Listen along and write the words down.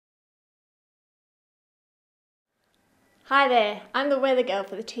Hi there, I'm the weather girl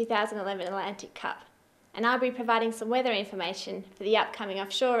for the 2011 Atlantic Cup, and I'll be providing some weather information for the upcoming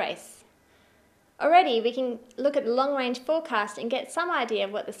offshore race. Already we can look at the long-range forecast and get some idea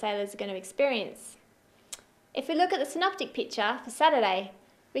of what the sailors are going to experience. If we look at the synoptic picture for Saturday,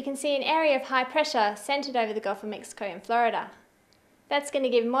 we can see an area of high pressure centred over the Gulf of Mexico and Florida. That's going to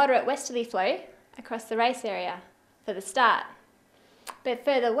give moderate westerly flow across the race area for the start. But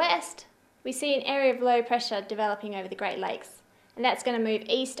further west, we see an area of low pressure developing over the Great Lakes, and that's going to move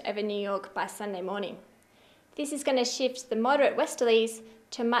east over New York by Sunday morning. This is going to shift the moderate westerlies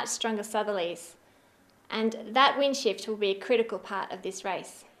to much stronger southerlies, and that wind shift will be a critical part of this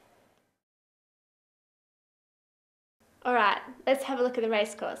race. Alright, let's have a look at the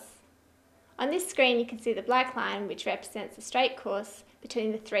race course. On this screen you can see the black line, which represents the straight course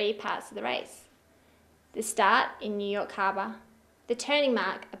between the three parts of the race. The start in New York Harbour, the turning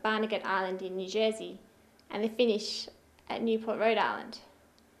mark at Barnegat Island in New Jersey, and the finish at Newport, Rhode Island.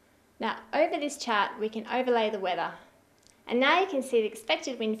 Now over this chart we can overlay the weather, and now you can see the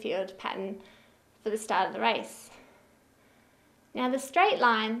expected wind field pattern for the start of the race. Now the straight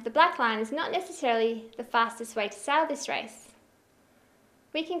line, the black line, is not necessarily the fastest way to sail this race.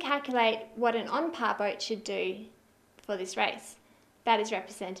 We can calculate what an on-par boat should do for this race. That is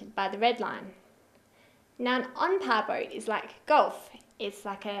represented by the red line. Now an on-par boat is like golf, it's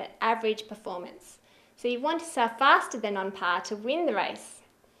like an average performance. So you want to sail faster than on-par to win the race.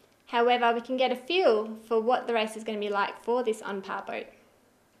 However, we can get a feel for what the race is going to be like for this on-par boat.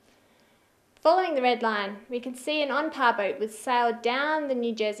 Following the red line, we can see an on-par boat would sail down the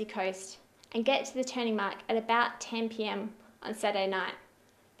New Jersey coast and get to the turning mark at about 10 p.m. on Saturday night,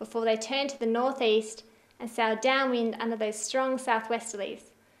 before they turn to the northeast and sail downwind under those strong southwesterlies.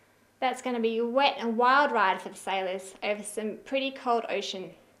 That's going to be a wet and wild ride for the sailors over some pretty cold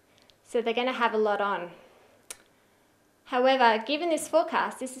ocean, so they're going to have a lot on. However, given this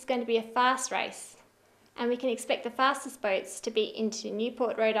forecast, this is going to be a fast race, and we can expect the fastest boats to be into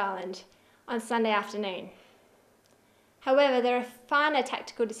Newport, Rhode Island on Sunday afternoon. However, there are finer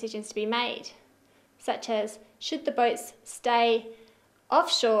tactical decisions to be made, such as should the boats stay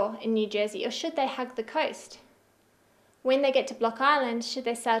offshore in New Jersey or should they hug the coast? When they get to Block Island, should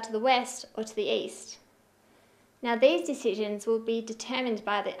they sail to the west or to the east? Now these decisions will be determined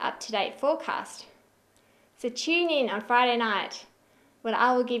by the up-to-date forecast. So tune in on Friday night when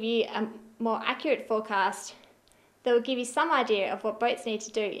I will give you a more accurate forecast that will give you some idea of what boats need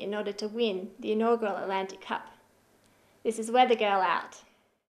to do in order to win the inaugural Atlantic Cup. This is Weather Girl out.